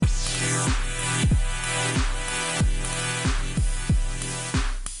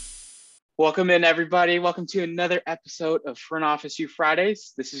Welcome in, everybody. Welcome to another episode of Front Office U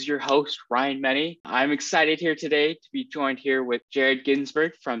Fridays. This is your host, Ryan Mene. I'm excited here today to be joined here with Jared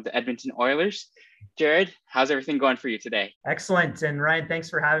Ginsburg from the Edmonton Oilers. Jared, how's everything going for you today? Excellent. And Ryan,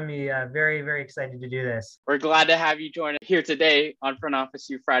 thanks for having me. Very, very excited to do this. We're glad to have you join us here today on Front Office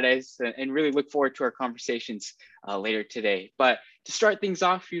U Fridays and really look forward to our conversations later today. But to start things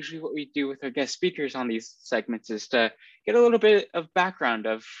off, usually what we do with our guest speakers on these segments is to get a little bit of background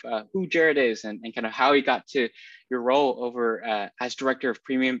of who Jared is and kind of how he got to your role over as Director of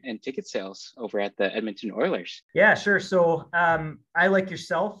Premium and Ticket Sales over at the Edmonton Oilers. Yeah, sure. So I, like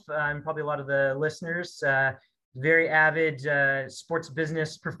yourself, and probably a lot of the listeners, very avid sports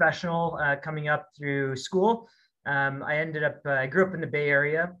business professional coming up through school. I grew up in the Bay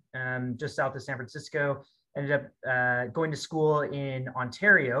Area, just south of San Francisco. Ended up going to school in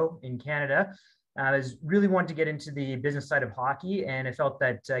Ontario in Canada. I was really wanting to get into the business side of hockey, and I felt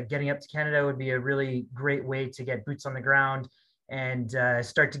that getting up to Canada would be a really great way to get boots on the ground and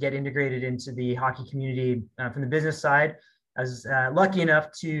start to get integrated into the hockey community from the business side. I was lucky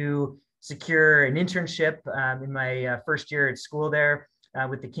enough to secure an internship in my first year at school there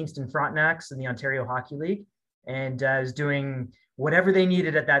with the Kingston Frontenacs in the Ontario Hockey League, and I was doing whatever they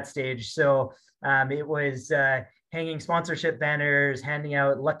needed at that stage. So it was hanging sponsorship banners, handing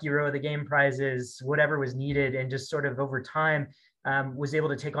out lucky row of the game prizes, whatever was needed, and just sort of over time was able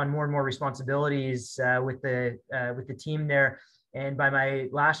to take on more and more responsibilities with the team there. And by my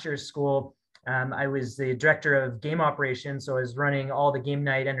last year's school, I was the director of game operations, so I was running all the game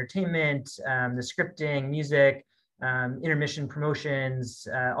night entertainment, the scripting, music, intermission promotions,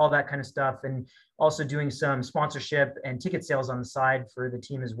 all that kind of stuff, and also doing some sponsorship and ticket sales on the side for the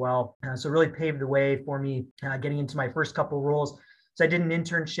team as well. So really paved the way for me getting into my first couple of roles. So I did an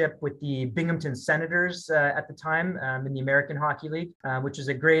internship with the Binghamton Senators at the time in the American Hockey League, which is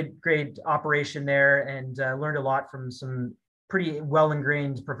a great operation there, and learned a lot from some pretty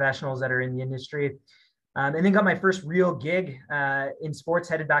well-ingrained professionals that are in the industry. And then got my first real gig in sports,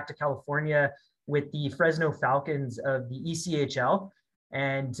 headed back to California with the Fresno Falcons of the ECHL.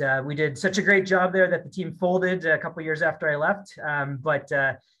 And we did such a great job there that the team folded a couple of years after I left. But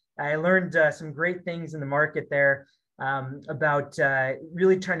I learned some great things in the market there about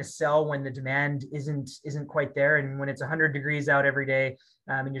really trying to sell when the demand isn't quite there. And when it's 100 degrees out every day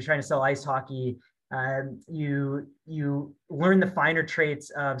and you're trying to sell ice hockey, you learn the finer traits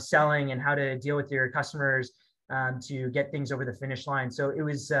of selling and how to deal with your customers to get things over the finish line. So it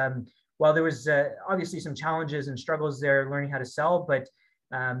was, while there was obviously some challenges and struggles there learning how to sell, but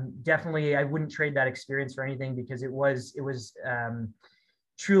definitely I wouldn't trade that experience for anything, because it was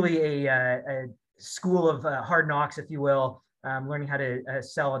truly a school of hard knocks, if you will, learning how to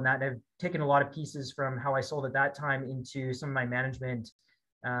sell. And that I've taken a lot of pieces from how I sold at that time into some of my management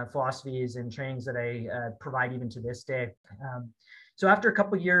philosophies and trainings that I provide even to this day. So after a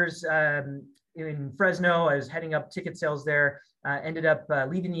couple of years in Fresno, I was heading up ticket sales there, ended up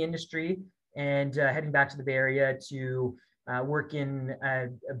leaving the industry and heading back to the Bay Area to work in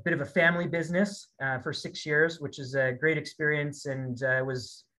a bit of a family business for 6 years, which is a great experience, and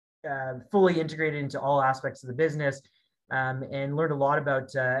was fully integrated into all aspects of the business, and learned a lot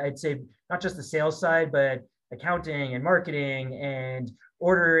about, I'd say, not just the sales side, but accounting and marketing and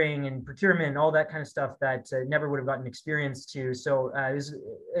ordering and procurement and all that kind of stuff that never would have gotten experience to. So it was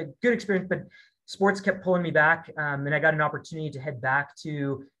a good experience, but sports kept pulling me back. And I got an opportunity to head back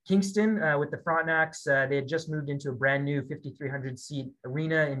to Kingston with the Frontenacs. They had just moved into a brand new 5,300 seat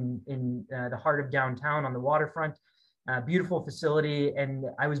arena in the heart of downtown on the waterfront. Beautiful facility. And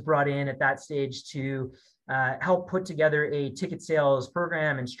I was brought in at that stage to help put together a ticket sales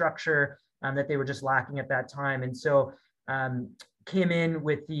program and structure that they were just lacking at that time. And so came in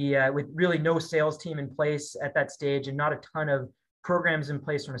with really no sales team in place at that stage, and not a ton of programs in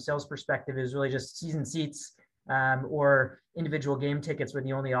place from a sales perspective. It was really just season seats or individual game tickets were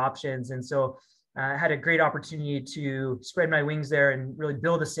the only options. And so I had a great opportunity to spread my wings there and really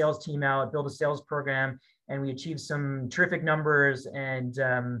build a sales team out, build a sales program. And we achieved some terrific numbers and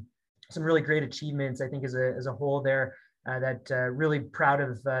some really great achievements, I think, as a whole there. That really proud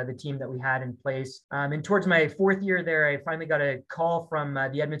of the team that we had in place. And towards my fourth year there, I finally got a call from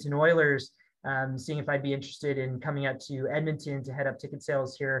the Edmonton Oilers, seeing if I'd be interested in coming out to Edmonton to head up ticket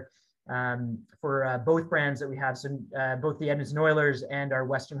sales here for both brands that we have. So both the Edmonton Oilers and our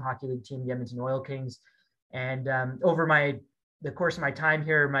Western Hockey League team, the Edmonton Oil Kings. And over the course of my time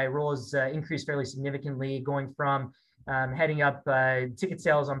here, my role has increased fairly significantly, going from heading up ticket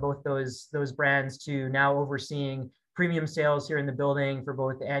sales on both those brands to now overseeing premium sales here in the building for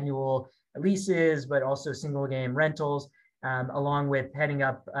both annual leases, but also single game rentals. along with heading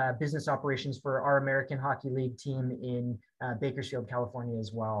up business operations for our American Hockey League team in Bakersfield, California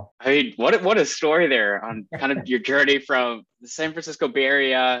as well. I mean, what a story there on kind of your journey from the San Francisco Bay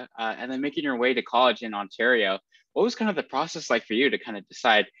Area and then making your way to college in Ontario. What was kind of the process like for you to kind of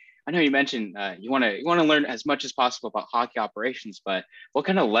decide? I know you mentioned you want to learn as much as possible about hockey operations, but what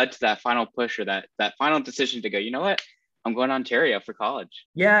kind of led to that final push or that final decision to go, you know what, I'm going to Ontario for college?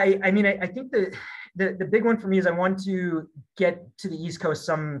 Yeah, I mean, I think the big one for me is I want to get to the East Coast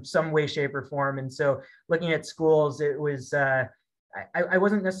some way, shape, or form. And so looking at schools, it was I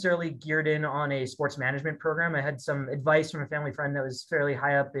wasn't necessarily geared in on a sports management program. I had some advice from a family friend that was fairly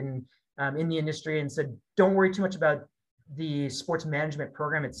high up in the industry and said, don't worry too much about the sports management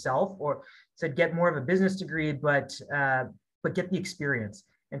program itself, or said get more of a business degree, but get the experience.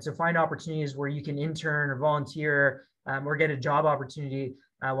 And so find opportunities where you can intern or volunteer or get a job opportunity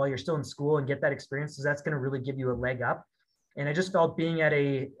while you're still in school and get that experience, because that's going to really give you a leg up. And I just felt being at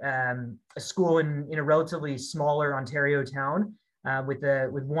a school in a relatively smaller Ontario town with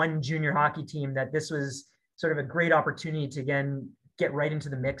one junior hockey team, that this was sort of a great opportunity to again get right into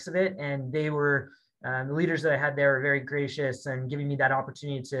the mix of it. And they were the leaders that I had there were very gracious and giving me that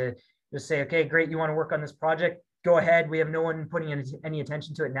opportunity to just say, okay, great, you want to work on this project? Go ahead. We have no one putting any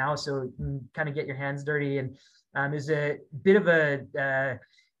attention to it now, so you can kind of get your hands dirty. And it was a bit of a kind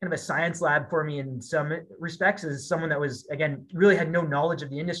of a science lab for me in some respects, as someone that was, again, really had no knowledge of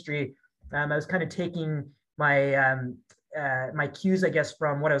the industry. I was kind of taking my my cues, I guess,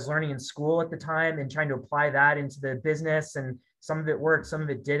 from what I was learning in school at the time and trying to apply that into the business. And some of it worked, some of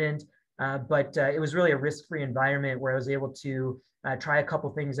it didn't. But it was really a risk-free environment where I was able to try a couple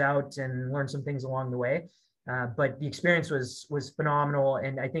things out and learn some things along the way. But the experience was phenomenal,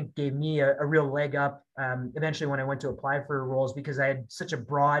 and I think gave me a real leg up eventually when I went to apply for roles, because I had such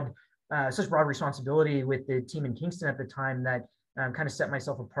broad responsibility with the team in Kingston at the time that kind of set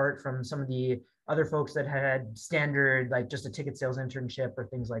myself apart from some of the other folks that had standard, like just a ticket sales internship or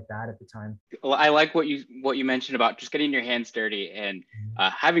things like that at the time. Well, I like what you mentioned about just getting your hands dirty and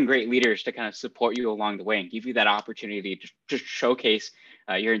having great leaders to kind of support you along the way and give you that opportunity to just showcase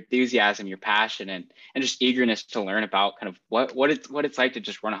your enthusiasm, your passion, and just eagerness to learn about kind of what it's like to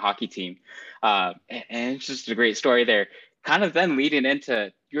just run a hockey team. And it's just a great story there. Kind of then leading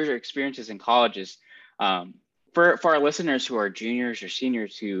into your experiences in colleges. For our listeners who are juniors or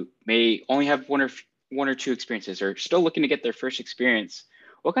seniors who may only have one or two experiences or still looking to get their first experience,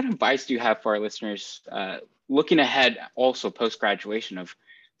 what kind of advice do you have for our listeners looking ahead, also post-graduation, of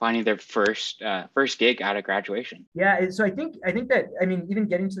finding their first gig out of graduation? Yeah, so I think that, I mean, even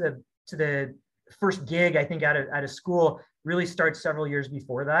getting to the first gig, I think out of school really starts several years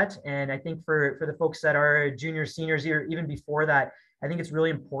before that. And I think for the folks that are juniors, seniors, or even before that, I think it's really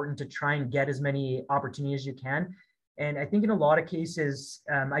important to try and get as many opportunities as you can. And I think in a lot of cases,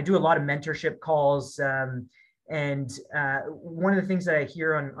 I do a lot of mentorship calls. And one of the things that I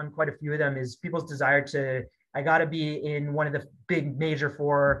hear on quite a few of them is people's desire to, I got to be in one of the big major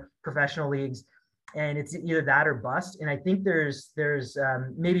four professional leagues. And it's either that or bust. And I think there's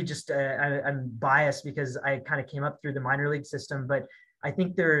maybe just I'm biased because I kind of came up through the minor league system, but I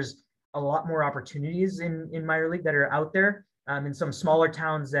think there's a lot more opportunities in minor league that are out there. In some smaller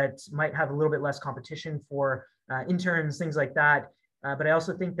towns that might have a little bit less competition for interns, things like that. But I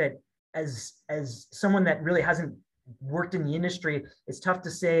also think that as someone that really hasn't worked in the industry, it's tough to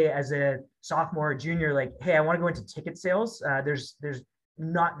say as a sophomore or junior, like, hey, I want to go into ticket sales. There's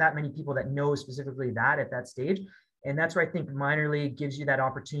not that many people that know specifically that at that stage. And that's where I think minor league gives you that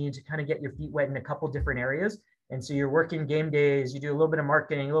opportunity to kind of get your feet wet in a couple different areas. And so you're working game days, you do a little bit of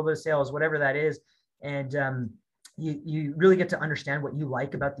marketing, a little bit of sales, whatever that is. And you really get to understand what you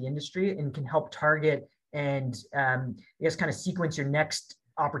like about the industry and can help target and I guess kind of sequence your next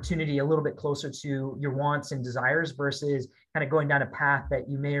opportunity a little bit closer to your wants and desires versus kind of going down a path that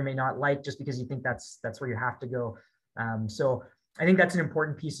you may or may not like just because you think that's where you have to go. So I think that's an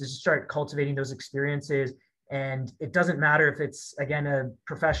important piece, is to start cultivating those experiences. And it doesn't matter if it's, again, a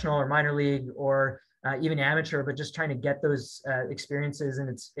professional or minor league or even amateur, but just trying to get those experiences. And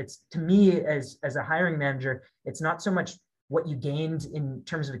it's to me as a hiring manager, it's not so much what you gained in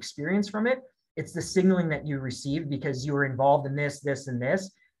terms of experience from it. It's the signaling that you received because you were involved in this, and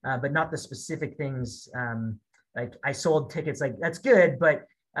this, but not the specific things. Like I sold tickets, like that's good. But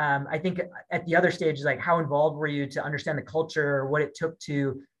I think at the other stage is like, how involved were you to understand the culture, what it took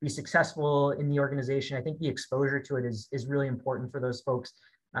to be successful in the organization? I think the exposure to it is really important for those folks.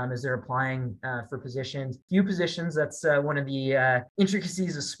 As they're applying for positions. Few positions, that's one of the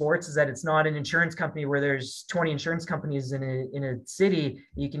intricacies of sports, is that it's not an insurance company where there's 20 insurance companies in a city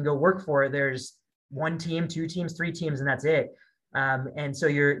you can go work for. There's one team, two teams, three teams, and that's it. And so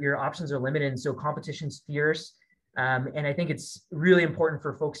your options are limited. And so competition's fierce. And I think it's really important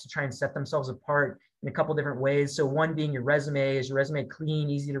for folks to try and set themselves apart in a couple different ways. So one being your resume. Is your resume clean,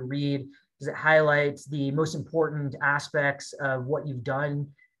 easy to read? Does it highlight the most important aspects of what you've done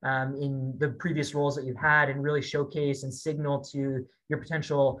in the previous roles that you've had, and really showcase and signal to your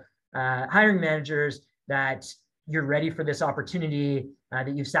potential hiring managers that you're ready for this opportunity,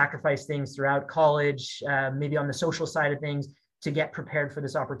 that you've sacrificed things throughout college, maybe on the social side of things, to get prepared for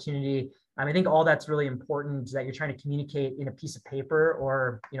this opportunity. I think all that's really important, that you're trying to communicate in a piece of paper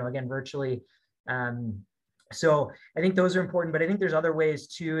or, again, virtually. So I think those are important, but I think there's other ways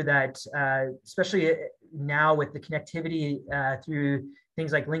too that, especially now with the connectivity through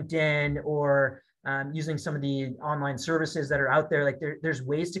things like LinkedIn or using some of the online services that are out there, like there's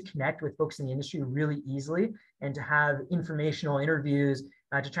ways to connect with folks in the industry really easily, and to have informational interviews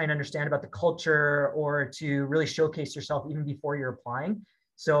to try and understand about the culture, or to really showcase yourself even before you're applying.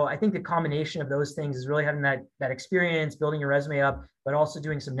 So I think the combination of those things is really having that experience, building your resume up, but also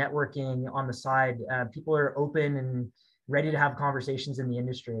doing some networking on the side. People are open and ready to have conversations in the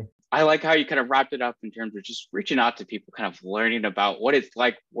industry. I like how you kind of wrapped it up in terms of just reaching out to people, kind of learning about what it's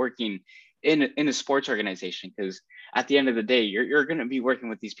like working in a sports organization. Because at the end of the day, you're going to be working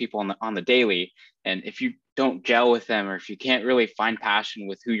with these people on the daily. And if you don't gel with them, or if you can't really find passion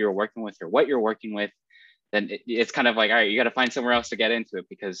with who you're working with or what you're working with, then it's kind of like, all right, you got to find somewhere else to get into it.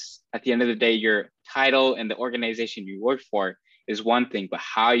 Because at the end of the day, your title and the organization you work for is one thing, but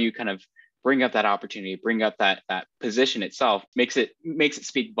how you kind of bring up that opportunity, bring up that position itself makes it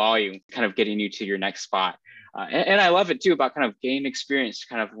speak volume, kind of getting you to your next spot. And I love it too, about kind of gaining experience to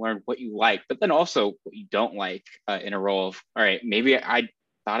kind of learn what you like, but then also what you don't like in a role of, all right, maybe I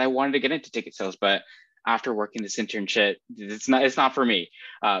thought I wanted to get into ticket sales, but after working this internship, it's not for me.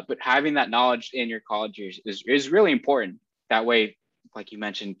 But having that knowledge in your college years is really important. That way, like you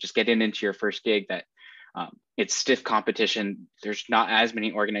mentioned, just getting into your first gig, that it's stiff competition. There's not as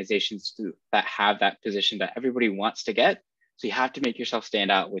many organizations that have that position that everybody wants to get. So you have to make yourself stand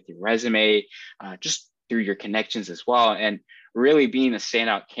out with your resume, just through your connections as well, and really being a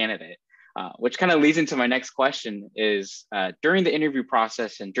standout candidate. Which kind of leads into my next question is, during the interview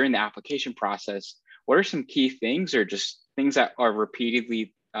process and during the application process, what are some key things, or just things that are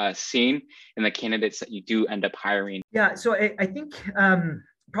repeatedly seen in the candidates that you do end up hiring? Yeah, so I think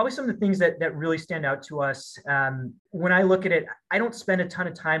probably some of the things that really stand out to us, when I look at it, I don't spend a ton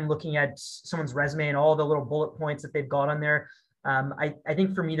of time looking at someone's resume and all the little bullet points that they've got on there. I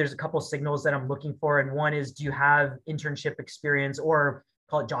think for me, there's a couple of signals that I'm looking for. And one is, do you have internship experience, or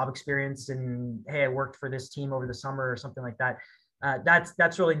call it job experience? And hey, I worked for this team over the summer or something like that.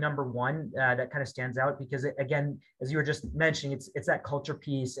 That's really number one that kind of stands out, because again, as you were just mentioning, it's that culture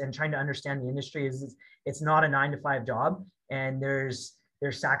piece, and trying to understand the industry is it's not a 9-to-5 job, and there's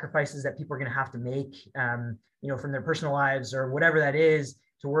sacrifices that people are going to have to make, from their personal lives or whatever that is,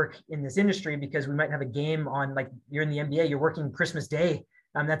 to work in this industry. Because we might have a game on, like, you're in the NBA, you're working Christmas Day.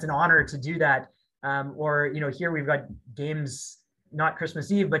 That's an honor to do that. Or here we've got games, not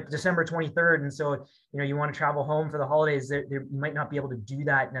Christmas Eve, but December 23rd. And so, you want to travel home for the holidays, you might not be able to do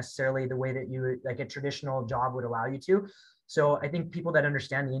that necessarily the way that like a traditional job would allow you to. So I think people that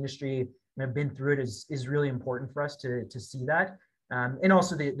understand the industry and have been through it is really important for us to see that. And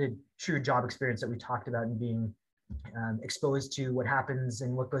also the true job experience that we talked about, and being exposed to what happens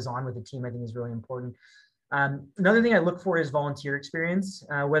and what goes on with the team, I think is really important. Another thing I look for is volunteer experience,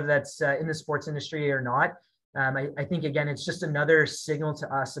 whether that's in the sports industry or not. I think, again, it's just another signal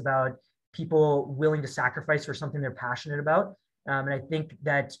to us about people willing to sacrifice for something they're passionate about. And I think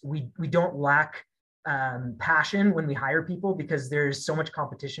that we don't lack passion when we hire people, because there's so much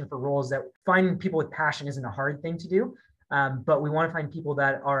competition for roles, that finding people with passion isn't a hard thing to do. But we want to find people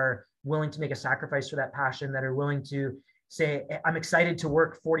that are willing to make a sacrifice for that passion, that are willing to say, I'm excited to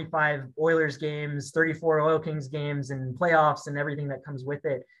work 45 Oilers games, 34 Oil Kings games, and playoffs and everything that comes with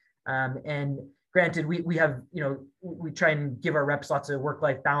it. And granted, we have, we try and give our reps lots of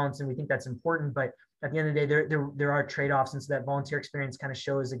work-life balance, and we think that's important, but at the end of the day, there are trade-offs. And so that volunteer experience kind of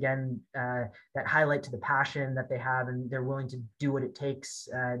shows, again, that highlight to the passion that they have, and they're willing to do what it takes,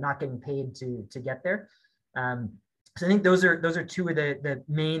 not getting paid to get there. So I think those are two of the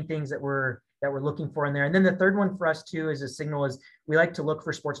main things that we're looking for in there. And then the third one for us too, is a signal, is we like to look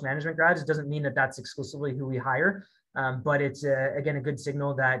for sports management grads. It doesn't mean that that's exclusively who we hire, but it's again, a good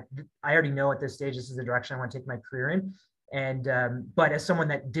signal that I already know at this stage, this is the direction I want to take my career in. And but as someone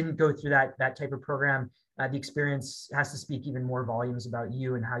that didn't go through that type of program, the experience has to speak even more volumes about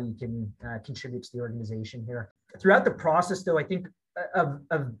you and how you can contribute to the organization here. Throughout the process, though, I think of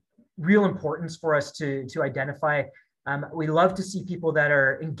real importance for us to identify. We love to see people that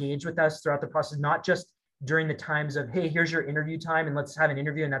are engaged with us throughout the process, not just during the times of, hey, here's your interview time and let's have an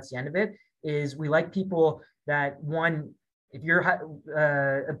interview and that's the end of it. Is we like people that, one, if you're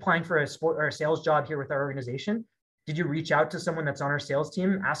applying for a sport or a sales job here with our organization, did you reach out to someone that's on our sales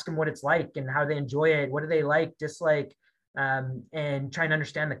team? Ask them what it's like and how they enjoy it. What do they like, dislike? And trying to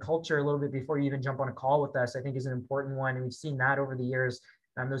understand the culture a little bit before you even jump on a call with us, I think is an important one. And we've seen that over the years.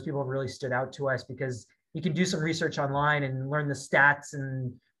 Those people have really stood out to us because you can do some research online and learn the stats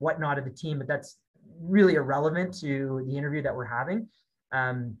and whatnot of the team, but that's really irrelevant to the interview that we're having,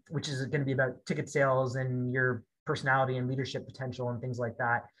 which is going to be about ticket sales and your personality and leadership potential and things like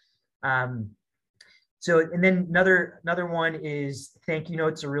that. So, and then another one is thank you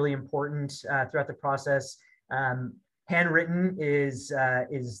notes are really important throughout the process. Handwritten is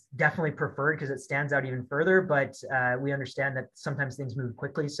definitely preferred because it stands out even further, but we understand that sometimes things move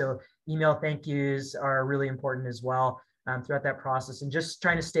quickly. So email thank yous are really important as well throughout that process, and just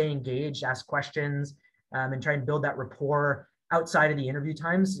trying to stay engaged, ask questions, and try and build that rapport outside of the interview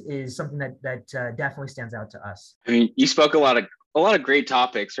times is something that definitely stands out to us. I mean, you spoke a lot of great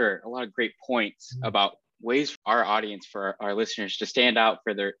topics or a lot of great points about ways for our audience, for our listeners to stand out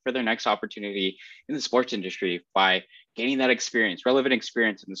for their next opportunity in the sports industry by gaining that experience, relevant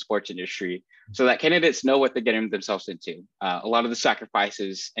experience in the sports industry, so that candidates know what they're getting themselves into. A lot of the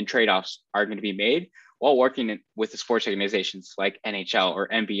sacrifices and trade-offs are going to be made while working with the sports organizations like NHL or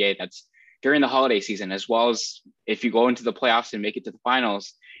NBA that's during the holiday season, as well as if you go into the playoffs and make it to the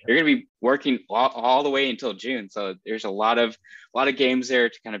finals, you're going to be working all the way until June. So there's a lot of games there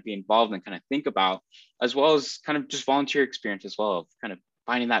to kind of be involved and kind of think about, as well as kind of just volunteer experience as well, of kind of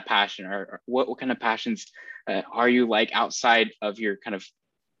finding that passion or what kind of passions are you like outside of your kind of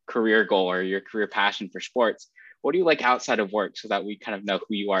career goal or your career passion for sports? What do you like outside of work, so that we kind of know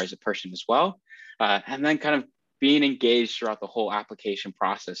who you are as a person as well? And then kind of being engaged throughout the whole application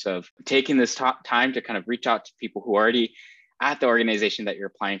process of taking this time to kind of reach out to people who are already at the organization that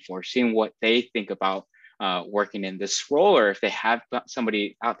you're applying for, seeing what they think about working in this role, or if they have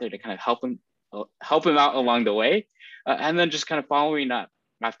somebody out there to kind of help them out along the way. And then just kind of following up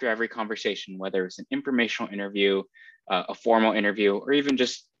after every conversation, whether it's an informational interview, a formal interview, or even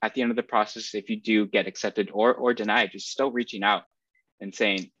just at the end of the process, if you do get accepted or denied, just still reaching out and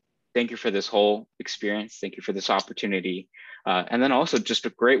saying, thank you for this whole experience. Thank you for this opportunity. And then also just a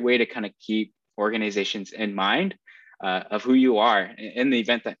great way to kind of keep organizations in mind of who you are in the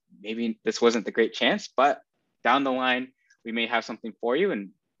event that maybe this wasn't the great chance, but down the line, we may have something for you and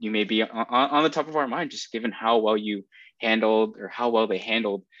you may be on the top of our mind, just given how well you handled or how well they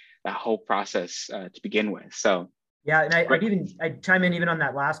handled that whole process to begin with. So yeah, and I'd chime in even on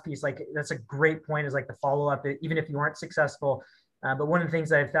that last piece. Like, that's a great point, is like the follow-up, even if you aren't successful. But one of the things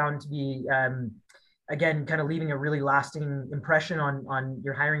that I've found to be, again, kind of leaving a really lasting impression on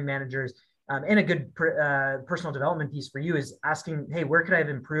your hiring managers, and a good personal development piece for you, is asking, hey, where could I have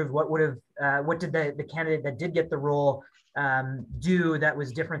improved? What did the candidate that did get the role do that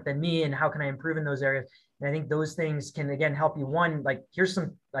was different than me, and how can I improve in those areas? And I think those things can, again, help you. One, like, here's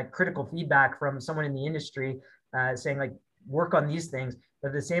some like critical feedback from someone in the industry saying, like, work on these things. But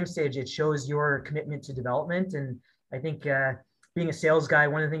at the same stage, it shows your commitment to development. And I think being a sales guy,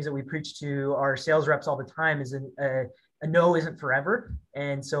 one of the things that we preach to our sales reps all the time is a no isn't forever.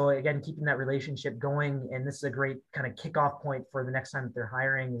 And so, again, keeping that relationship going. And this is a great kind of kickoff point for the next time that they're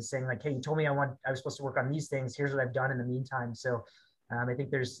hiring, is saying, like, hey, you told me I was supposed to work on these things. Here's what I've done in the meantime. So I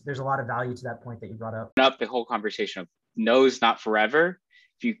think there's a lot of value to that point that you brought up. The whole conversation of no is not forever.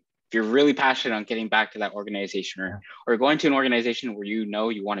 If you're really passionate on getting back to that organization or going to an organization where you know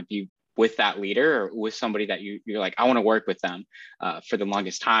you want to be with that leader or with somebody that you're like, I want to work with them for the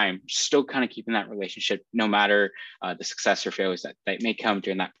longest time, still kind of keeping that relationship no matter the success or failures that may come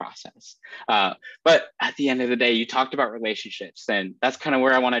during that process. But at the end of the day, you talked about relationships, and that's kind of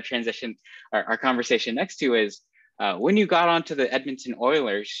where I want to transition our conversation next to is when you got onto the Edmonton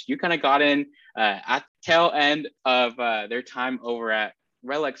Oilers, you kind of got in at the tail end of their time over at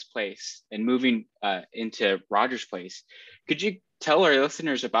Relics Place and moving into Rogers Place. Could you tell our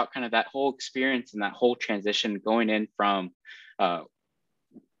listeners about kind of that whole experience and that whole transition going in from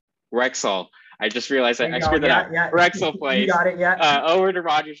Rexall? I just realized I screwed that up. Yeah. Rexall Place. You got it, yeah. Over to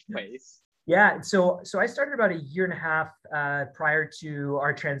Rogers Place. Yeah, so I started about a year and a half prior to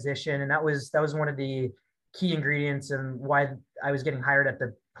our transition, and that was one of the key ingredients and why I was getting hired at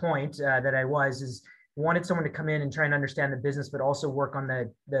the point that I was wanted someone to come in and try and understand the business, but also work on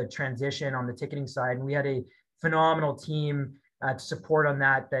the transition on the ticketing side. And we had a phenomenal team to support on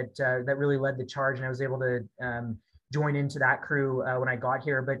that really led the charge. And I was able to join into that crew when I got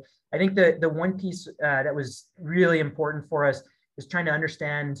here. But I think the one piece that was really important for us is trying to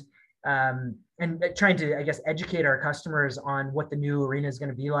understand and trying to, I guess, educate our customers on what the new arena is going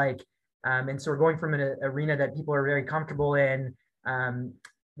to be like. And so we're going from an arena that people are very comfortable in,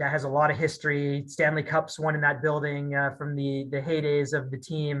 that has a lot of history. Stanley Cups won in that building from the heydays of the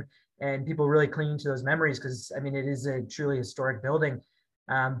team, and people really clinging to those memories because, I mean, it is a truly historic building.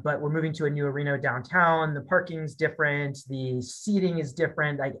 But we're moving to a new arena downtown. The parking's different. The seating is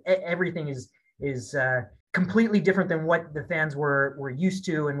different. Like everything is completely different than what the fans were used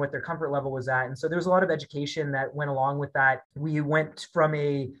to and what their comfort level was at. And so there was a lot of education that went along with that. We went from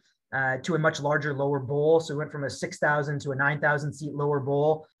to a much larger lower bowl. So we went from a 6,000 to a 9,000 seat lower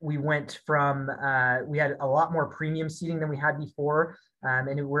bowl. We went from, we had a lot more premium seating than we had before.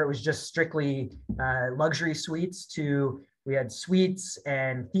 Where it was just strictly luxury suites to, we had suites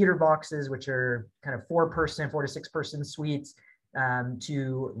and theater boxes, which are kind of 4 to 6 person suites,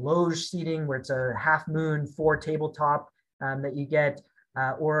 to loge seating where it's a half moon 4 tabletop that you get.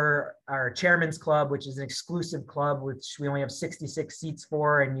 Or our chairman's club, which is an exclusive club, which we only have 66 seats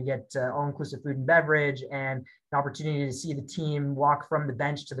for, and you get all-inclusive food and beverage and an opportunity to see the team walk from the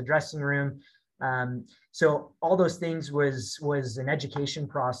bench to the dressing room. So all those things was an education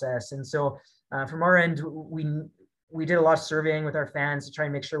process. And so from our end, we did a lot of surveying with our fans to try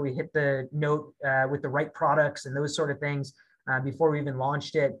and make sure we hit the note with the right products and those sort of things before we even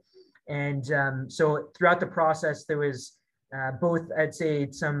launched it. And so throughout the process, there was both, I'd say,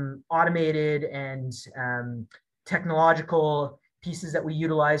 some automated and technological pieces that we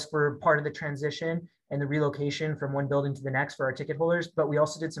utilize for part of the transition and the relocation from one building to the next for our ticket holders. But we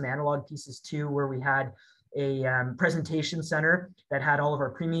also did some analog pieces too, where we had a presentation center that had all of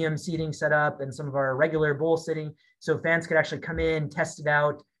our premium seating set up and some of our regular bowl sitting. So fans could actually come in, test it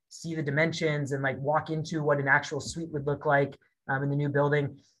out, see the dimensions, and like walk into what an actual suite would look like in the new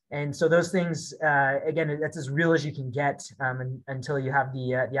building. And so those things, again, that's as real as you can get until you have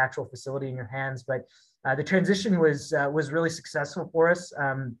the actual facility in your hands. But the transition was really successful for us.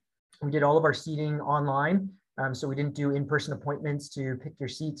 We did all of our seating online, so we didn't do in-person appointments to pick your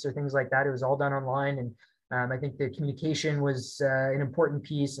seats or things like that. It was all done online, and I think the communication was an important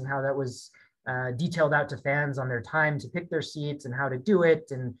piece, and how that was detailed out to fans on their time to pick their seats and how to do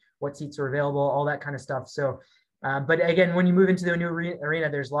it and what seats are available, all that kind of stuff. So. But again, when you move into the new arena,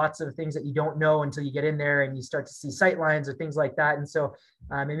 there's lots of things that you don't know until you get in there and you start to see sight lines or things like that. And so,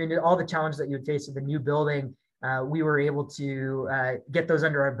 I mean, all the challenges that you would face with the new building, we were able to get those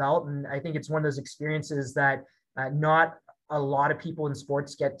under our belt. And I think it's one of those experiences that not a lot of people in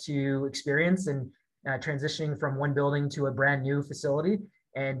sports get to experience, and transitioning from one building to a brand new facility.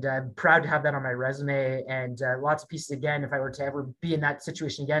 And I'm proud to have that on my resume, and lots of pieces, again, if I were to ever be in that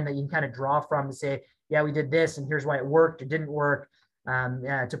situation again, that you can kind of draw from to say, yeah, we did this and here's why it worked or didn't work,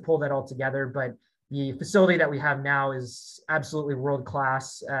 to pull that all together. But the facility that we have now is absolutely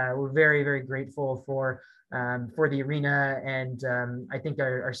world-class. We're very, very grateful for the arena. And I think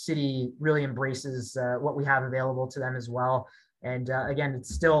our city really embraces what we have available to them as well. And again,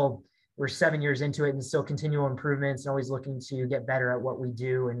 it's still, we're 7 years into it and still continual improvements and always looking to get better at what we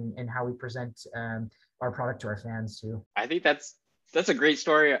do and how we present our product to our fans too. I think that's a great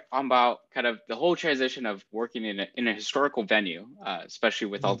story about kind of the whole transition of working in a historical venue, especially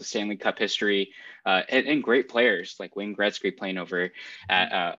with all the Stanley Cup history and great players like Wayne Gretzky playing over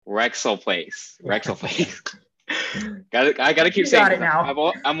at Rexall Place. I gotta keep saying it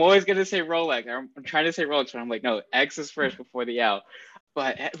now. I'm always gonna say Rolex. I'm trying to say Rolex, but I'm like, no, X is first before the L.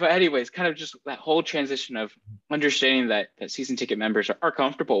 But anyways, kind of just that whole transition of understanding that season ticket members are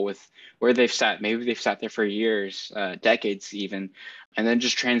comfortable with where they've sat. Maybe they've sat there for years, decades even, and then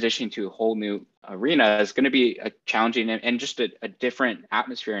just transitioning to a whole new arena is going to be a challenging and just a different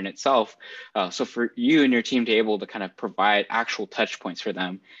atmosphere in itself. So for you and your team to be able to kind of provide actual touch points for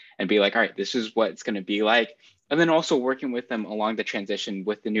them and be like, all right, this is what it's going to be like. And then also working with them along the transition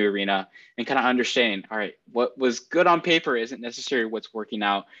with the new arena and kind of understanding, all right, what was good on paper isn't necessarily what's working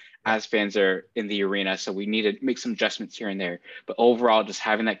out as fans are in the arena. So we need to make some adjustments here and there. But overall, just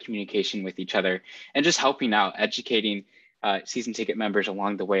having that communication with each other and just helping out, educating season ticket members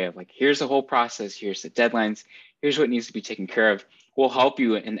along the way of like, here's the whole process, here's the deadlines, here's what needs to be taken care of. We'll help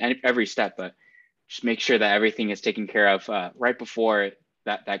you in every step, but just make sure that everything is taken care of right before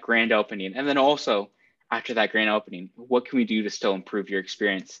that grand opening. And then also, after that grand opening, what can we do to still improve your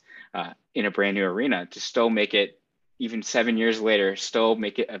experience in a brand new arena to still make it, even 7 years later, still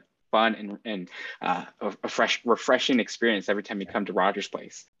make it a fun and a refreshing experience every time you come to Rogers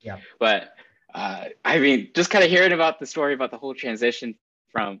Place. Yeah. But I mean, just kind of hearing about the story about the whole transition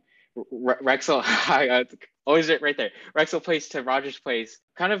from Rexall, always right there. Rexall Place to Rogers Place.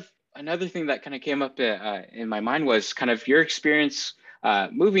 Kind of another thing that kind of came up in my mind was kind of your experience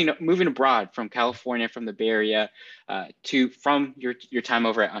moving abroad from California, from the Bay Area, from your time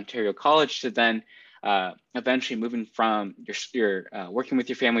over at Ontario College to then eventually moving from your working with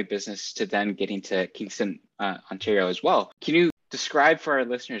your family business to then getting to Kingston, Ontario as well. Can you describe for our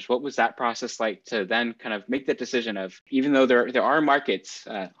listeners what was that process like to then kind of make the decision of, even though there are markets,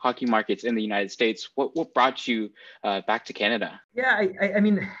 hockey markets in the United States, what brought you back to Canada? Yeah, I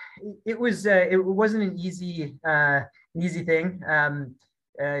mean, it wasn't an easy thing.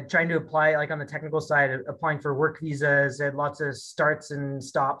 Trying to apply, like on the technical side, applying for work visas, had lots of starts and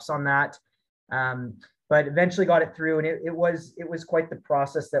stops on that. But eventually got it through, and it was quite the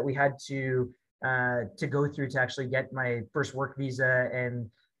process that we had to go through to actually get my first work visa. And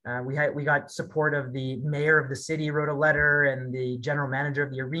we got support of the mayor of the city, wrote a letter, and the general manager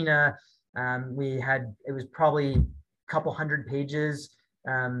of the arena. It was probably a couple hundred pages.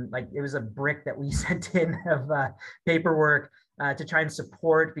 Like it was a brick that we sent in of paperwork to try and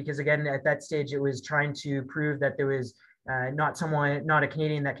support, because again, at that stage, it was trying to prove that there was not a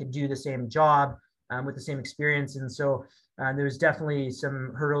Canadian that could do the same job with the same experience. And so there was definitely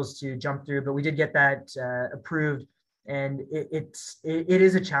some hurdles to jump through, but we did get that approved. And it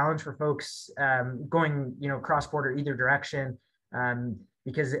is a challenge for folks going, cross-border either direction,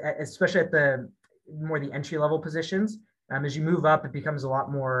 because especially at the entry level positions, as you move up, it becomes a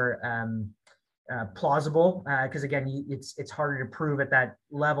lot more plausible, because again, it's harder to prove at that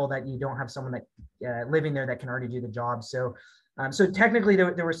level that you don't have someone that living there that can already do the job. So technically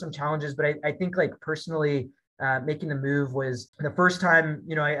there were some challenges, but I think like personally, making the move was the first time.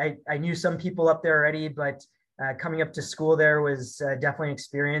 I knew some people up there already, but coming up to school there was definitely an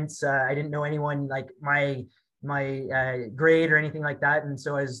experience. I didn't know anyone like my grade or anything like that, and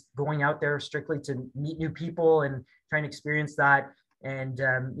so I was going out there strictly to meet new people and trying to experience that. And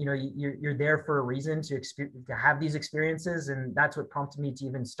you're there for a reason to have these experiences, and that's what prompted me to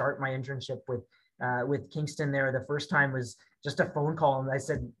even start my internship with Kingston there. The first time was just a phone call, and I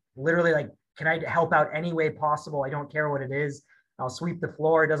said literally, like, can I help out any way possible? I don't care what it is. I'll sweep the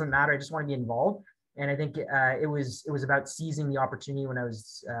floor. It doesn't matter. I just want to be involved. And I think it was about seizing the opportunity when I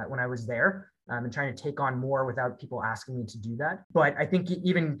was there, and trying to take on more without people asking me to do that. But I think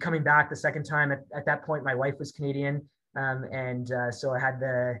even coming back the second time, at that point, my wife was Canadian. So I had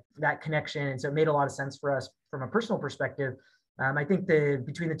that connection. And so it made a lot of sense for us from a personal perspective. I think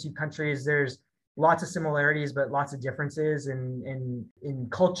between the two countries, there's lots of similarities, but lots of differences in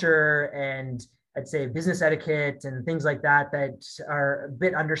culture, and I'd say business etiquette and things like that are a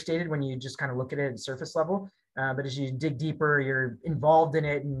bit understated when you just kind of look at it at surface level. But as you dig deeper, you're involved in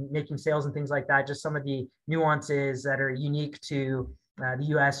it and making sales and things like that. Just some of the nuances that are unique to the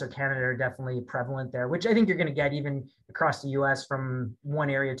US or Canada are definitely prevalent there, which I think you're going to get even across the US from one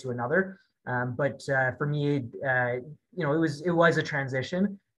area to another. But for me, it was a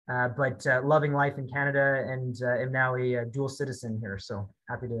transition, but loving life in Canada, and am now a dual citizen here. So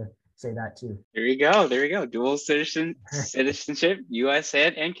happy to say that too. There you go. Dual citizenship, US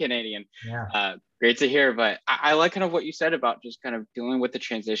and Canadian. Yeah. Great to hear. But I like kind of what you said about just kind of dealing with the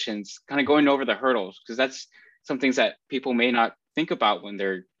transitions, kind of going over the hurdles, because that's some things that people may not think about when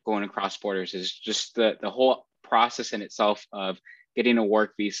they're going across borders, is just the whole process in itself of getting a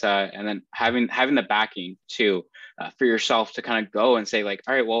work visa, and then having the backing too for yourself to kind of go and say like,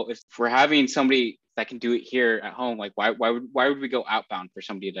 all right, well, if we're having somebody that can do it here at home, like why would we go outbound for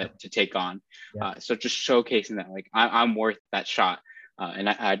somebody to take on? Yeah. So just showcasing that like I'm worth that shot, and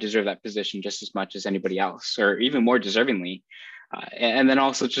I deserve that position just as much as anybody else, or even more deservingly. And then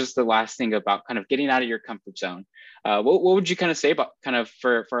also just the last thing about kind of getting out of your comfort zone. What would you kind of say about kind of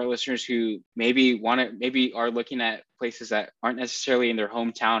for our listeners who maybe are looking at places that aren't necessarily in their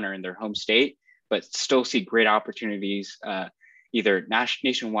hometown or in their home state, but still see great opportunities, either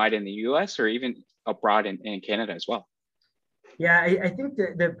nationwide in the US or even abroad in Canada as well? Yeah, I think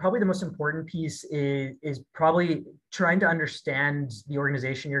that probably the most important piece is probably trying to understand the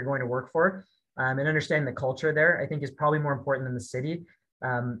organization you're going to work for. And understanding the culture there, I think, is probably more important than the city,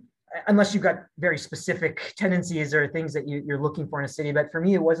 unless you've got very specific tendencies or things that you're looking for in a city. But for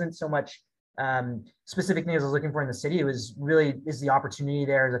me, it wasn't so much specific things I was looking for in the city. It was really, is the opportunity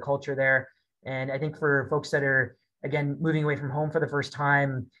there, the culture there. And I think for folks that are, again, moving away from home for the first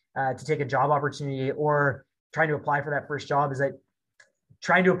time to take a job opportunity, or trying to apply for that first job, is that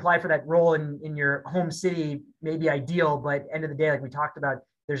trying to apply for that role in your home city may be ideal, but end of the day, like we talked about,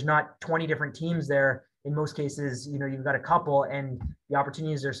 there's not 20 different teams there. In most cases, you've got a couple, and the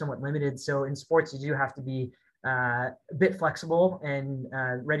opportunities are somewhat limited. So in sports, you do have to be a bit flexible and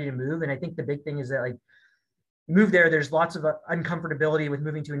ready to move. And I think the big thing is that like move there, there's lots of uncomfortability with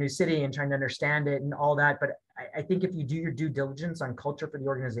moving to a new city and trying to understand it and all that. But I think if you do your due diligence on culture for the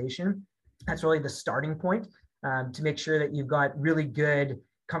organization, that's really the starting point, to make sure that you've got really good,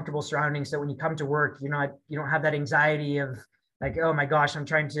 comfortable surroundings. So when you come to work, you don't have that anxiety of like, oh my gosh, I'm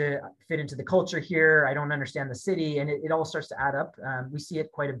trying to fit into the culture here. I don't understand the city, and it all starts to add up. We see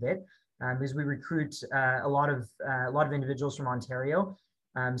it quite a bit because we recruit a lot of individuals from Ontario.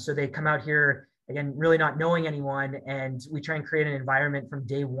 So they come out here again, really not knowing anyone, and we try and create an environment from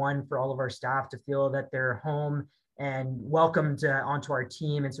day one for all of our staff to feel that they're home and welcomed onto our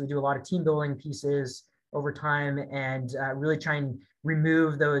team. And so we do a lot of team building pieces over time, and really try and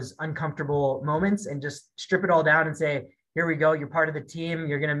remove those uncomfortable moments and just strip it all down and say, here we go, you're part of the team,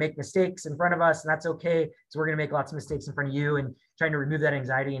 you're going to make mistakes in front of us, and that's okay. So we're going to make lots of mistakes in front of you, and trying to remove that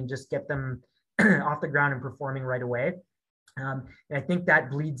anxiety and just get them off the ground and performing right away. And I think that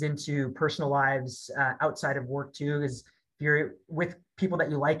bleeds into personal lives outside of work too, because if you're with people that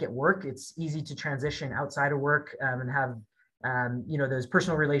you like at work, it's easy to transition outside of work and have those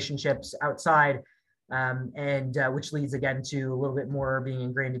personal relationships outside, and which leads again to a little bit more being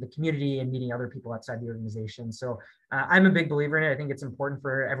ingrained in the community and meeting other people outside the organization. So I'm a big believer in it. I think it's important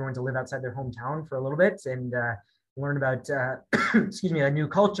for everyone to live outside their hometown for a little bit and learn about excuse me, a new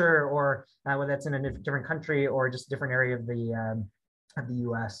culture, or whether that's in a different country or just a different area of the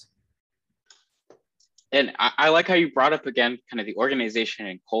US. And I like how you brought up again kind of the organization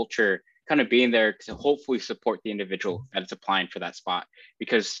and culture kind of being there to hopefully support the individual that is applying for that spot.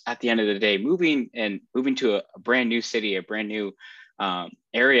 Because at the end of the day, moving to a brand new city, a brand new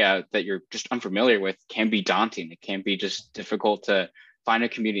area that you're just unfamiliar with can be daunting. It can be just difficult to find a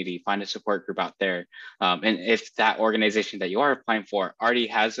community, find a support group out there. And if that organization that you are applying for already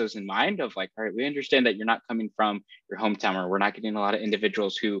has those in mind of like, all right, we understand that you're not coming from your hometown, or we're not getting a lot of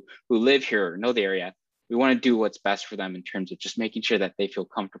individuals who live here or know the area. We want to do what's best for them in terms of just making sure that they feel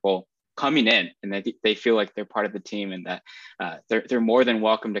comfortable coming in, and that they feel like they're part of the team, and that they're more than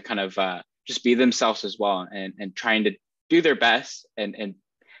welcome to kind of just be themselves as well, and trying to do their best and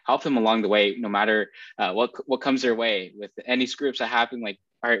help them along the way, no matter what comes their way. With any screw ups that happen, like,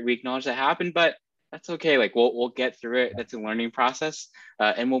 all right, we acknowledge that happened, but that's okay. Like we'll get through it. That's a learning process,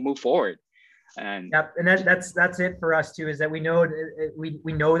 and we'll move forward. And yep, and that's it for us too. Is that we know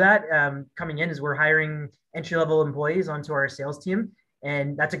that coming in is we're hiring entry level employees onto our sales team,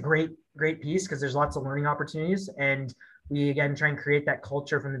 and that's a great piece because there's lots of learning opportunities. And we again try and create that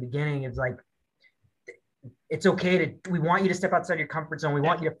culture from the beginning. It's like it's okay we want you to step outside your comfort zone. We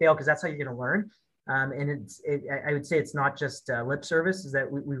want you to fail because that's how you're going to learn. And I would say it's not just lip service, is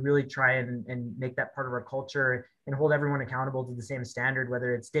that we really try and make that part of our culture and hold everyone accountable to the same standard,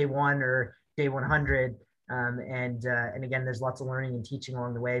 whether it's day one or day 100. And again, there's lots of learning and teaching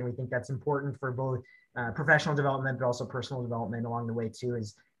along the way. And we think that's important for both professional development, but also personal development along the way too.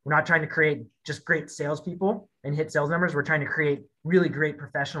 Is we're not trying to create just great salespeople and hit sales numbers. We're trying to create really great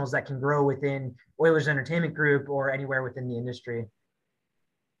professionals that can grow within Oilers Entertainment Group or anywhere within the industry.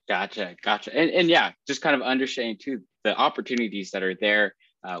 Gotcha. And yeah, just kind of understanding too the opportunities that are there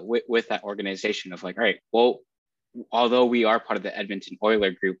with that organization of like, all right, well, although we are part of the Edmonton Oiler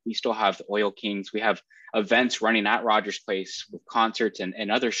Group, we still have the Oil Kings. We have events running at Rogers Place with concerts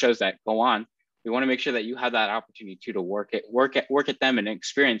and other shows that go on. We want to make sure that you have that opportunity too, to work at them and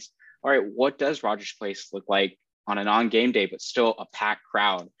experience, all right, what does Rogers Place look like on an on-game day, but still a packed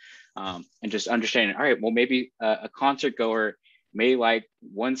crowd? And just understanding, all right, well, maybe a concert goer may like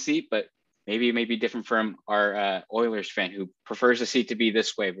one seat, but maybe it may be different from our Oilers fan who prefers a seat to be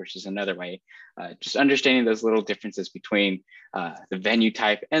this way versus another way. Just understanding those little differences between the venue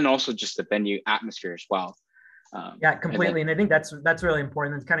type and also just the venue atmosphere as well. Yeah, completely. And I think that's really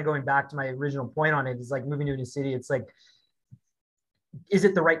important. That's kind of going back to my original point on it, is like moving to a new city. It's like, is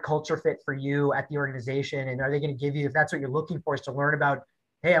it the right culture fit for you at the organization? And are they going to give you, if that's what you're looking for, is to learn about,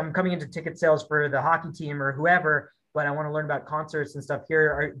 hey, I'm coming into ticket sales for the hockey team or whoever, but I want to learn about concerts and stuff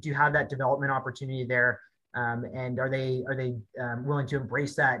here. Do you have that development opportunity there? And are they willing to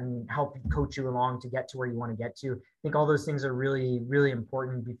embrace that and help coach you along to get to where you want to get to? I think all those things are really, really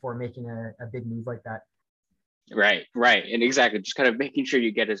important before making a big move like that. Right. And exactly, just kind of making sure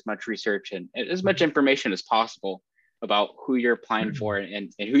you get as much research and as much information as possible about who you're applying for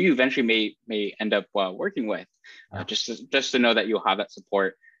and who you eventually may end up working with, just to know that you'll have that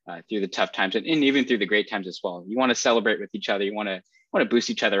support through the tough times and even through the great times as well. You want to celebrate with each other. You want to boost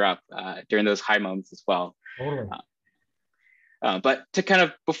each other up during those high moments as well. Totally. But to kind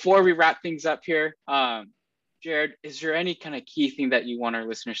of, before we wrap things up here, Jared, is there any kind of key thing that you want our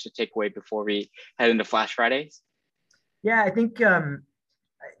listeners to take away before we head into Flash Fridays? Yeah, I think probably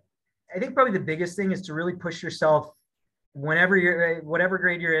the biggest thing is to really push yourself whenever you're, whatever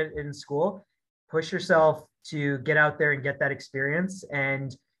grade you're in school, push yourself to get out there and get that experience.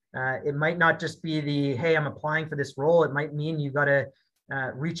 And it might not just be the, hey, I'm applying for this role. It might mean you got to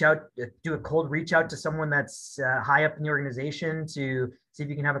reach out, do a cold reach out to someone that's high up in the organization to see if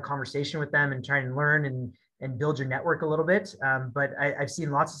you can have a conversation with them and try and learn and build your network a little bit. But I've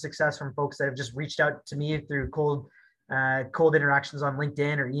seen lots of success from folks that have just reached out to me through cold interactions on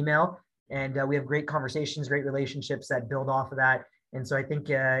LinkedIn or email. And we have great conversations, great relationships that build off of that. And so I think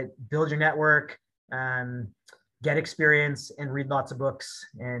build your network, get experience, and read lots of books.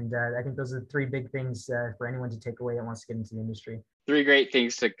 And I think those are the three big things for anyone to take away that wants to get into the industry. Three great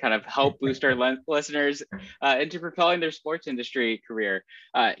things to kind of help boost our listeners into propelling their sports industry career.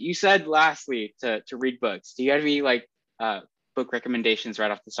 You said lastly to read books. Do you have any book recommendations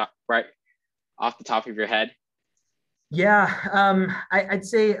right off the top of your head? Yeah, I'd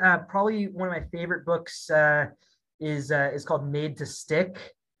say probably one of my favorite books is called Made to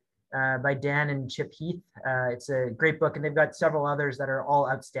Stick by Dan and Chip Heath. It's a great book, and they've got several others that are all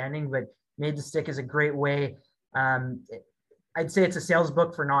outstanding, but Made to Stick is a great way. I'd say it's a sales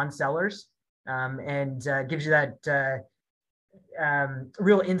book for non-sellers, and gives you that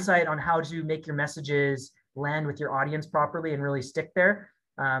real insight on how to make your messages land with your audience properly and really stick there.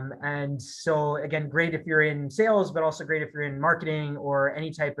 And so again, great if you're in sales, but also great if you're in marketing or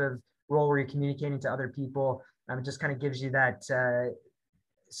any type of role where you're communicating to other people. It just kind of gives you that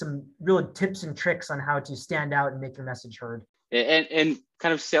some real tips and tricks on how to stand out and make your message heard. And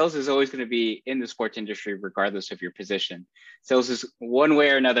kind of sales is always going to be in the sports industry, regardless of your position. Sales is one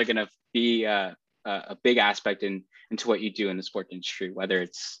way or another going to be a big aspect into what you do in the sports industry, whether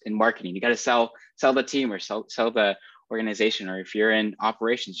it's in marketing, you got to sell the team or sell the organization, or if you're in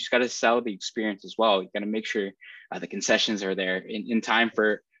operations, you just got to sell the experience as well. You got to make sure the concessions are there in time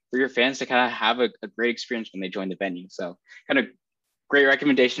for your fans to kind of have a great experience when they join the venue. So kind of great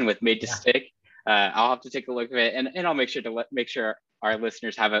recommendation with Made to Stick. I'll have to take a look at it, and I'll make sure our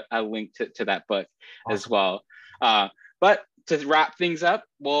listeners have a link to that book as well. But to wrap things up,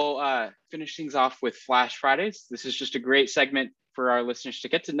 we'll finish things off with Flash Fridays. This is just a great segment for our listeners to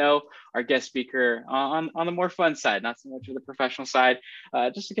get to know our guest speaker on the more fun side, not so much of the professional side,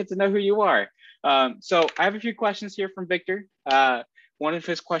 just to get to know who you are. So I have a few questions here from Victor. One of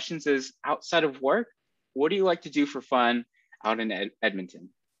his questions is, outside of work, what do you like to do for fun out in Edmonton?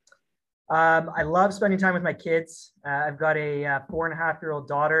 I love spending time with my kids. I've got a 4.5-year-old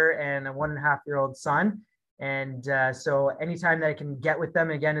daughter and a 1.5-year-old son. And so anytime that I can get with them,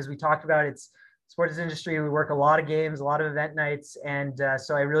 again, as we talked about, it's sports industry. We work a lot of games, a lot of event nights. And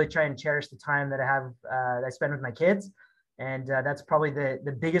so I really try and cherish the time that I spend with my kids. And that's probably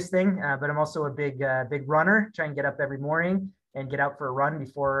the biggest thing. But I'm also a big runner, try and get up every morning and get out for a run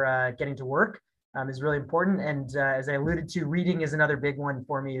before getting to work. Is really important. And as I alluded to, reading is another big one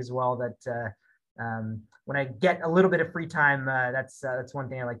for me as well, that when I get a little bit of free time, that's one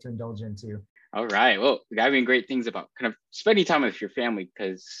thing I like to indulge in too. All right. Well, I mean, great things about kind of spending time with your family,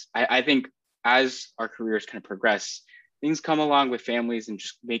 because I think as our careers kind of progress, things come along with families, and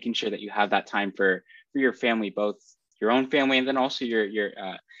just making sure that you have that time for your family, both your own family and then also your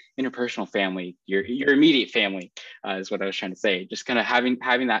interpersonal family, your immediate family, is what I was trying to say. Just kind of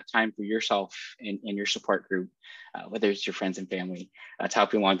having that time for yourself and your support group, whether it's your friends and family, to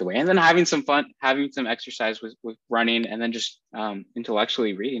help you along the way. And then having some fun, having some exercise with running, and then just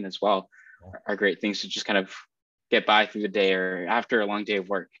intellectually reading as well are great things to just kind of get by through the day, or after a long day of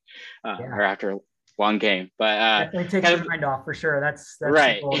work, or after a long game. But definitely takes your mind off for sure. That's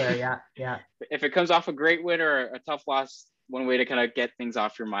right. The goal there. Yeah. If it comes off a great win or a tough loss, one way to kind of get things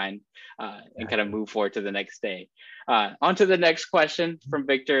off your mind and kind of move forward to the next day. On to the next question from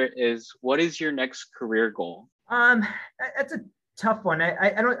Victor is, what is your next career goal? That's a tough one.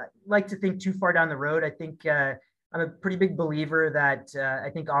 I don't like to think too far down the road. I think I'm a pretty big believer that I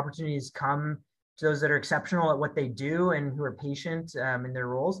think opportunities come to those that are exceptional at what they do and who are patient in their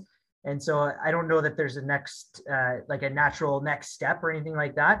roles. And so I don't know that there's a next, like a natural next step or anything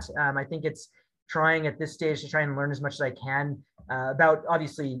like that. I think it's trying at this stage to try and learn as much as I can about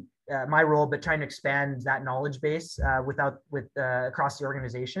obviously my role, but trying to expand that knowledge base across the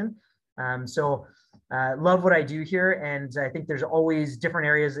organization. So love what I do here. And I think there's always different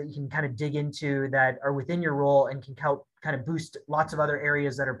areas that you can kind of dig into that are within your role and can help kind of boost lots of other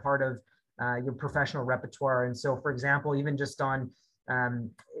areas that are part of your professional repertoire. And so, for example, even just on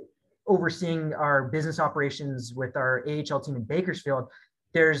overseeing our business operations with our AHL team in Bakersfield,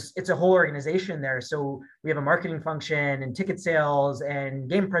 it's a whole organization there. So we have a marketing function and ticket sales and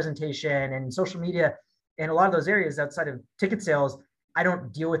game presentation and social media. And a lot of those areas outside of ticket sales, I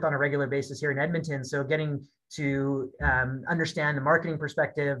don't deal with on a regular basis here in Edmonton. So getting to understand the marketing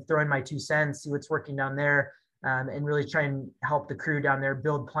perspective, throw in my 2 cents, see what's working down there, and really try and help the crew down there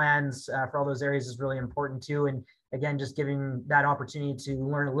build plans for all those areas is really important too. And again, just giving that opportunity to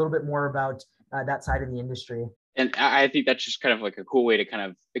learn a little bit more about that side of the industry. And I think that's just kind of like a cool way to kind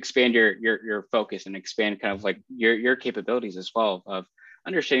of expand your focus and expand kind of like your capabilities as well of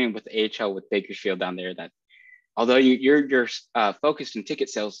understanding with the AHL with Bakersfield down there, that although you're focused in ticket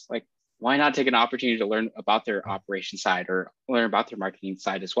sales, like why not take an opportunity to learn about their operation side or learn about their marketing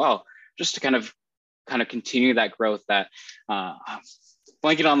side as well, just to kind of continue that growth, that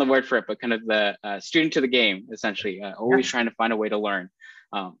blanket on the word for it, but kind of the student to the game, essentially, always trying to find a way to learn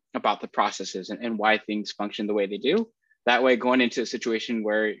about the processes and why things function the way they do. That way, going into a situation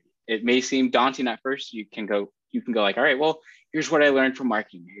where it may seem daunting at first, you can go like, all right, well, here's what I learned from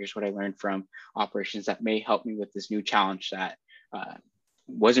marketing. Here's what I learned from operations that may help me with this new challenge that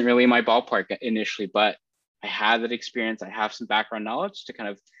wasn't really in my ballpark initially, but I had that experience. I have some background knowledge to kind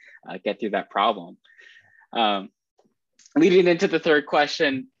of get through that problem. Leading into the third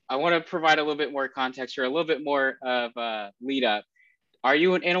question, I want to provide a little bit more context or a little bit more of a lead up. Are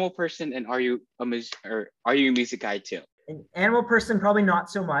you an animal person, and are you a music guy too? An animal person, probably not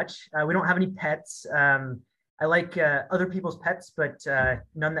so much. We don't have any pets. I like other people's pets, but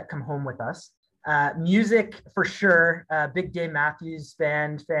none that come home with us. Music for sure. Big Dave Matthews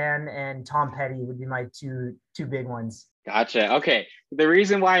Band fan, and Tom Petty would be my two big ones. Gotcha. Okay. The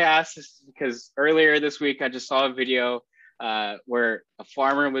reason why I asked is because earlier this week I just saw a video where a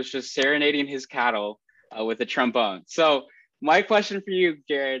farmer was just serenading his cattle with a trombone. So my question for you,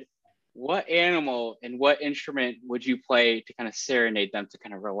 Jared, what animal and what instrument would you play to kind of serenade them to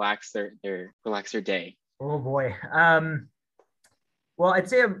kind of relax their day? Oh boy. Well, I'd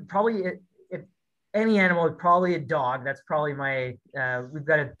say probably if any animal, probably a dog. That's probably my. We've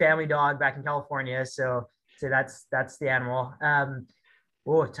got a family dog back in California, so that's the animal.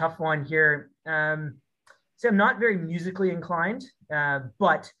 Tough one here. So I'm not very musically inclined,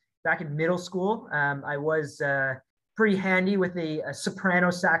 but back in middle school, I was pretty handy with a soprano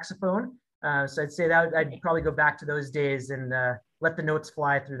saxophone. So I'd say that I'd probably go back to those days and let the notes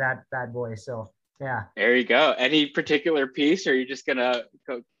fly through that bad boy. So yeah. There you go. Any particular piece, or are you just gonna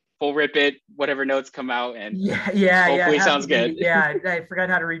go full rip it, whatever notes come out, and hopefully sounds good? Yeah, I forgot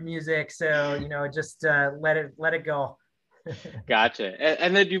how to read music, so just let it go. Gotcha.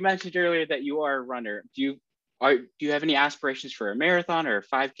 And then you mentioned earlier that you are a runner. Do you have any aspirations for a marathon or a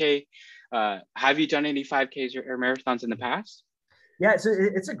 5K? Have you done any 5Ks or marathons in the past? Yeah, so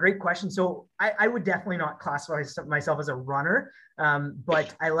it's a great question. So I would definitely not classify myself as a runner,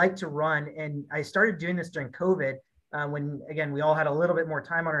 but I like to run. And I started doing this during COVID when, again, we all had a little bit more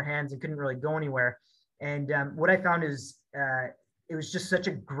time on our hands and couldn't really go anywhere. And what I found is it was just such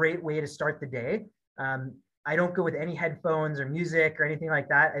a great way to start the day. I don't go with any headphones or music or anything like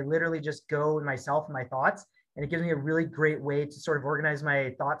that. I literally just go with myself and my thoughts. And it gives me a really great way to sort of organize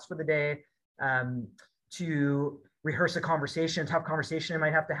my thoughts for the day, to rehearse a tough conversation I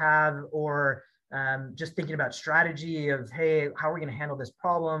might have to have, or just thinking about strategy of, hey, how are we going to handle this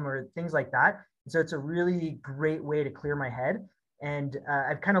problem, or things like that. And so it's a really great way to clear my head. And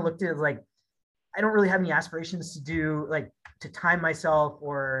I've kind of looked at it like, I don't really have any aspirations to do to time myself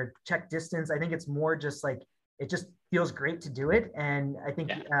or check distance. I think it's more just like, it just feels great to do it. And I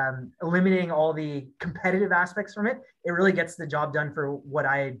think eliminating all the competitive aspects from it, it really gets the job done for what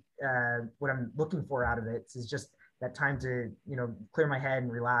I'm looking for out of it. It's just that time to, clear my head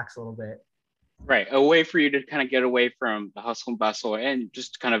and relax a little bit. Right. A way for you to kind of get away from the hustle and bustle and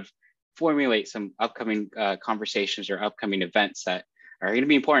just kind of formulate some upcoming conversations or upcoming events that are going to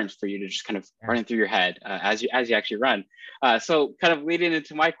be important for you to just kind of run through your head as you actually run. So kind of leading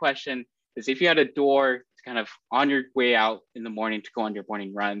into my question is, if you had a door kind of on your way out in the morning to go on your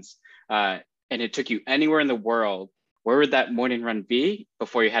morning runs, and it took you anywhere in the world, where would that morning run be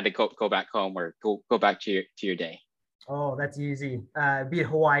before you had to go back home or go back to your day? Oh, that's easy. Be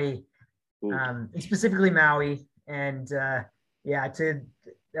Hawaii, and specifically Maui. And to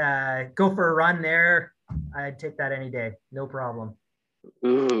go for a run there, I'd take that any day, no problem.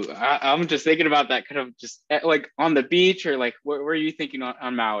 Ooh, I'm just thinking about that, kind of just like on the beach, or like what were you thinking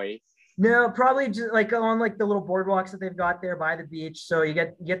on Maui? No, probably just like on the little boardwalks that they've got there by the beach. So you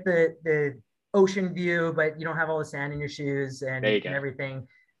get the ocean view, but you don't have all the sand in your shoes and everything.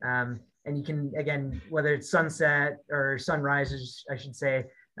 And you can, again, whether it's sunset or sunrise, I should say,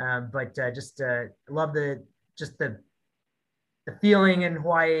 but just love the the feeling in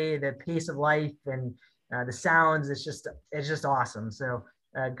Hawaii, the pace of life, and the sounds. It's just awesome. So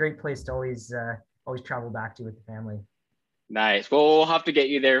great place to always travel back to with the family. Nice. Well, we'll have to get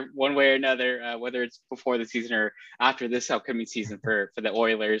you there one way or another, whether it's before the season or after this upcoming season for the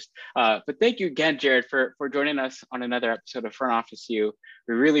Oilers. But thank you again, Jared, for joining us on another episode of Front Office U.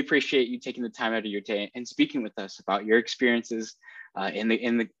 We really appreciate you taking the time out of your day and speaking with us about your experiences in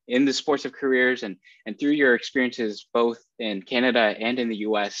the sports of careers and through your experiences both in Canada and in the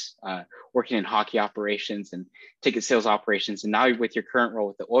U.S. Working in hockey operations and ticket sales operations, and now with your current role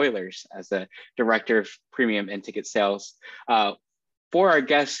with the Oilers as the director of premium and ticket sales. For our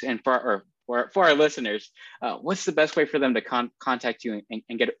guests and for our listeners, what's the best way for them to contact you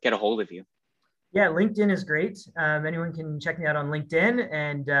and get a hold of you? Yeah, LinkedIn is great. Anyone can check me out on LinkedIn,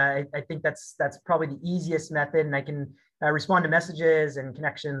 and I think that's probably the easiest method, and I can respond to messages and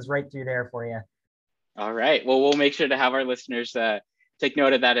connections right through there for you. All right. Well, we'll make sure to have our listeners take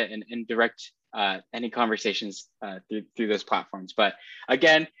note of that and direct any conversations through those platforms. But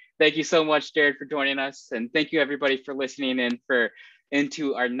again, thank you so much, Jared, for joining us, and thank you everybody for listening in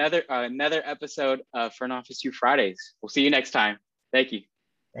into our another episode of Front Office U Fridays. We'll see you next time. Thank you.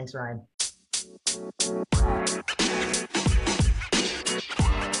 Thanks, Ryan.